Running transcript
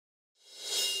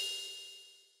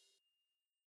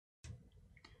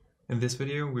In this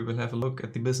video, we will have a look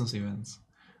at the business events.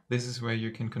 This is where you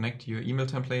can connect your email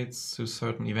templates to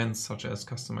certain events such as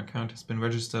customer account has been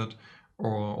registered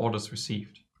or orders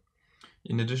received.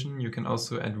 In addition, you can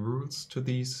also add rules to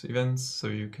these events, so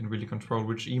you can really control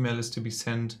which email is to be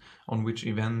sent on which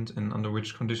event and under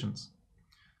which conditions.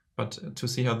 But to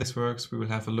see how this works, we will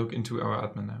have a look into our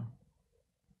admin now.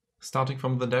 Starting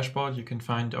from the dashboard, you can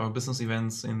find our business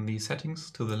events in the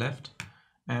settings to the left,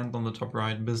 and on the top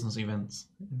right, business events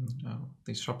in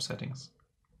these shop settings.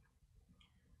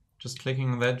 Just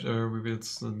clicking on that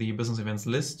reveals the business events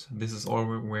list. This is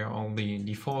where all the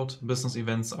default business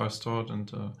events are stored,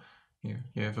 and here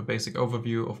you have a basic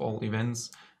overview of all events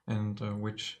and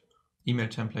which email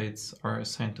templates are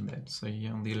assigned to that. So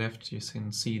here on the left, you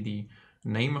can see the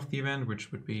name of the event,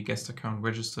 which would be guest account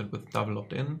registered with double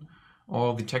opt-in,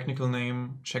 or the technical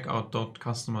name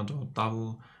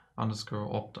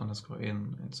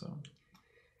checkout.customer.double_opt_in, and so on.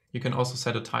 You can also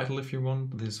set a title if you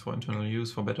want. This is for internal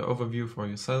use, for better overview for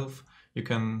yourself. You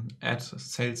can add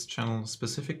sales channel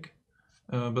specific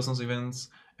business events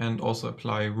and also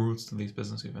apply rules to these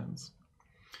business events.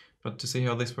 But to see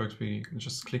how this works, we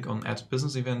just click on Add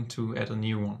Business Event to add a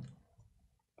new one.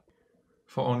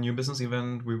 For our new business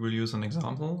event, we will use an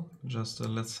example. Just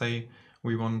let's say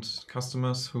we want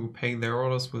customers who pay their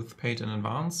orders with paid in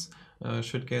advance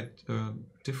should get a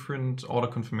different order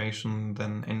confirmation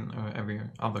than in every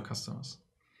other customers.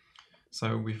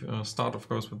 So we start, of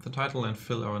course, with the title and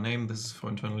fill our name. This is for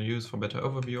internal use, for better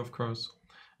overview, of course.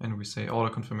 And we say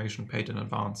order confirmation paid in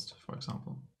advance, for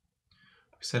example.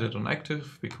 We set it on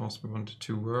active because we want it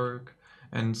to work,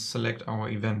 and select our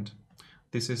event.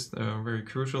 This is very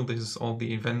crucial. This is all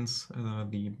the events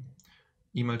the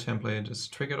email template is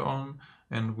triggered on,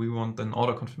 and we want an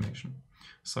order confirmation.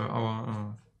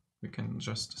 So we can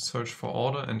just search for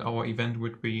order, and our event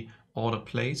would be order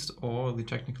placed, or the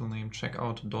technical name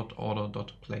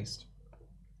checkout.order.placed.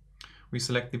 We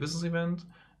select the business event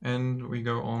and we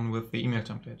go on with the email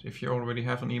template. If you already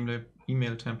have an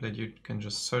email template, you can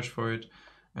just search for it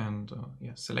and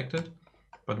select it.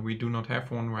 But we do not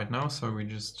have one right now, so we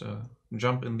just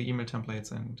jump in the email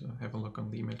templates and have a look on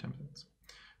the email templates.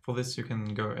 For this, you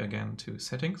can go again to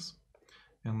Settings,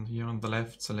 and here on the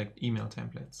left, select Email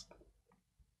Templates.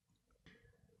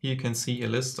 Here you can see a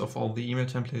list of all the email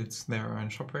templates there are in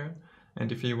Shopware,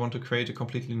 and if you want to create a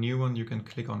completely new one, you can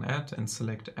click on Add and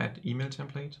select Add Email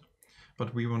Template.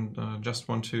 But we just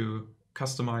want to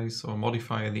customize or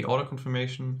modify the order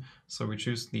confirmation, so we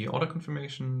choose the order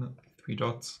confirmation, 3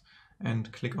 dots,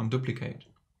 and click on Duplicate.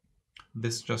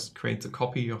 This just creates a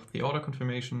copy of the order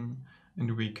confirmation,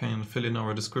 and we can fill in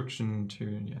our description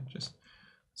to just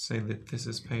say that this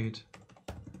is paid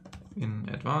in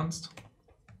advance.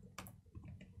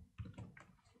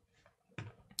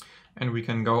 And we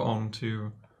can go on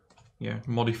to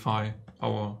modify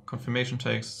our confirmation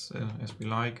text as we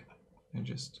like, and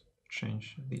just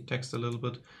change the text a little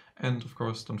bit. And of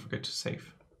course, don't forget to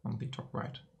save on the top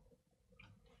right.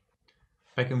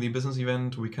 Back in the business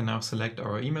event, we can now select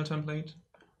our email template.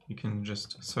 You can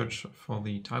just search for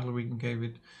the title we gave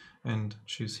it and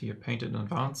choose here paid in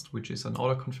advanced, which is an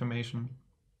order confirmation.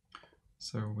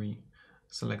 So we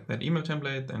select that email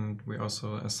template, and we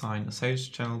also assign a sales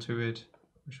channel to it,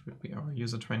 which would be our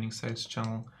user training sales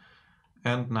channel.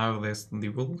 And now there's the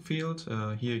rule field.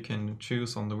 Here you can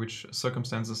choose under which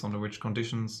circumstances, under which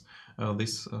conditions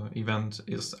this event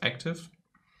is active.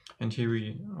 And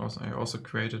here I also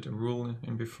created a rule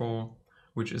in before,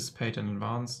 which is paid in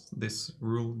advance. This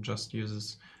rule just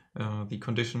uses the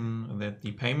condition that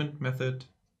the payment method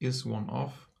is one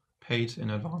of paid in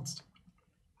advance.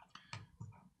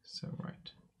 So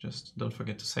just don't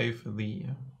forget to save the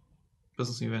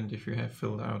business event if you have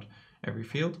filled out every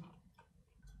field.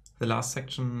 The last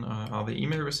section are the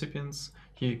email recipients.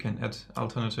 Here you can add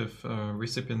alternative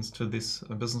recipients to this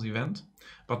business event,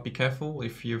 but be careful.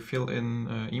 If you fill in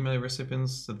email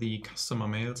recipients, the customer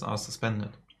mails are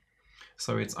suspended.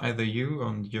 So it's either you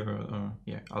and your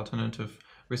alternative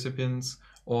recipients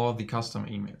or the customer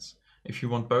emails. If you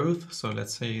want both, so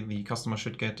let's say the customer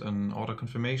should get an order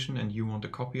confirmation and you want a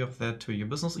copy of that to your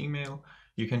business email,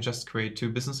 you can just create 2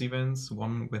 business events,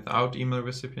 one without email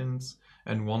recipients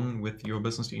and one with your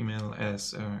business email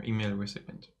as email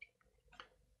recipient.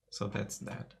 So that's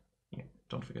that.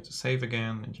 Don't forget to save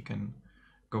again, and you can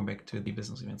go back to the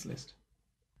business events list.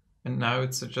 And now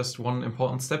it's just one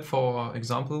important step for our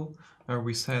example.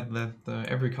 We said that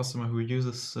every customer who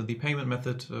uses the payment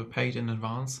method paid in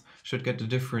advance should get a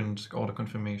different order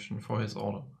confirmation for his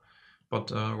order.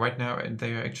 But right now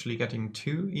they are actually getting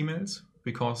 2 emails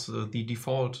because the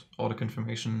default order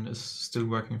confirmation is still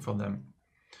working for them.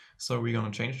 So we're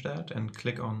going to change that and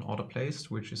click on Order Placed,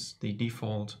 which is the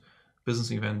default business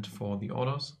event for the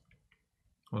orders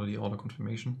or the order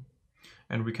confirmation.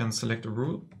 And we can select a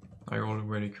rule. I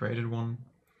already created one,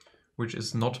 which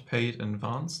is not paid in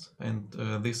advance. And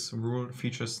this rule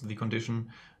features the condition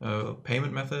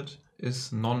payment method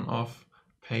is none of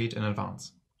paid in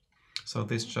advance. So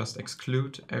this just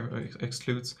excludes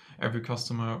every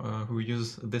customer who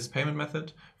uses this payment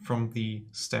method from the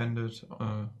standard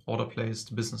order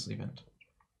placed business event.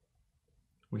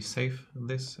 We save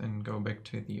this and go back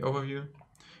to the overview.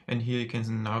 And here you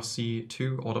can now see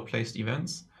two order placed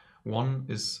events. One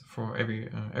is for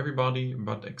everybody,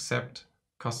 but except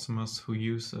customers who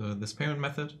use this payment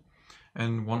method.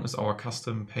 And one is our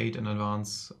custom paid in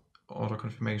advance order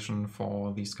confirmation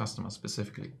for these customers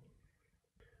specifically.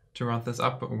 To round this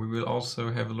up, we will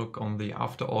also have a look on the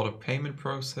after order payment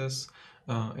process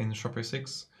in Shopware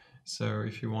 6. So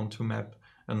if you want to map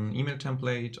an email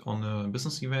template on a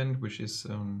business event, which is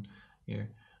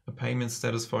a payment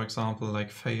status, for example,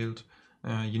 like failed,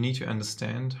 you need to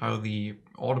understand how the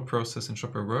order process in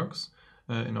Shopware works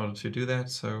in order to do that.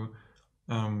 So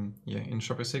in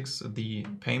Shopware 6, the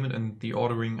payment and the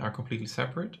ordering are completely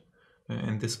separate.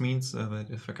 And this means that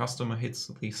if a customer hits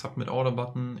the submit order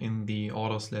button in the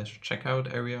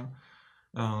order/checkout area,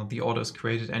 the order is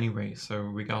created anyway, so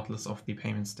regardless of the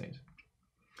payment state.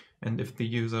 And if the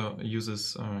user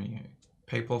uses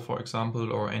PayPal, for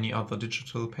example, or any other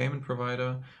digital payment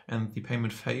provider, and the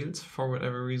payment fails for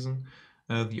whatever reason,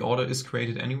 the order is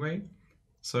created anyway.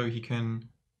 So he can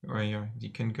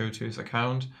go to his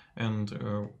account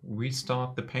and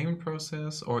restart the payment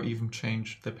process or even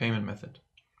change the payment method.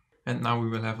 And now we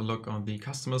will have a look on the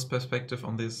customer's perspective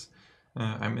on this.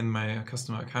 I'm in my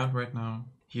customer account right now.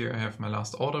 Here I have my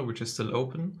last order, which is still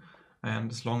open. And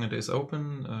as long as it is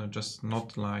open, just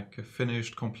not like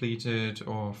finished, completed,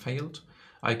 or failed,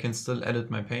 I can still edit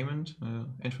my payment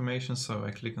information. So I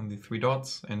click on the three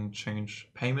dots and change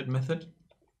payment method.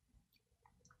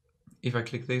 If I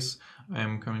click this,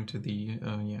 I'm coming to the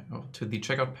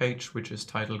checkout page, which is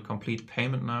titled Complete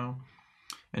Payment Now.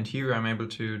 And here I'm able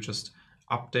to just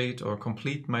update or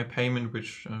complete my payment,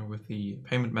 which with the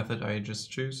payment method I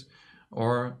just choose,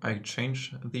 or I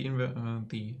change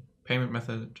the payment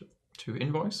method to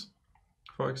invoice,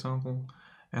 for example,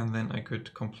 and then I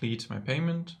could complete my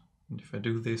payment. And if I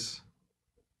do this,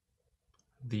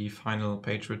 the final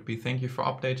page would be thank you for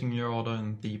updating your order,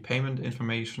 and the payment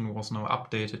information was now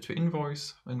updated to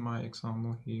invoice in my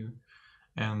example here,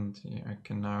 and I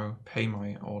can now pay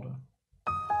my order.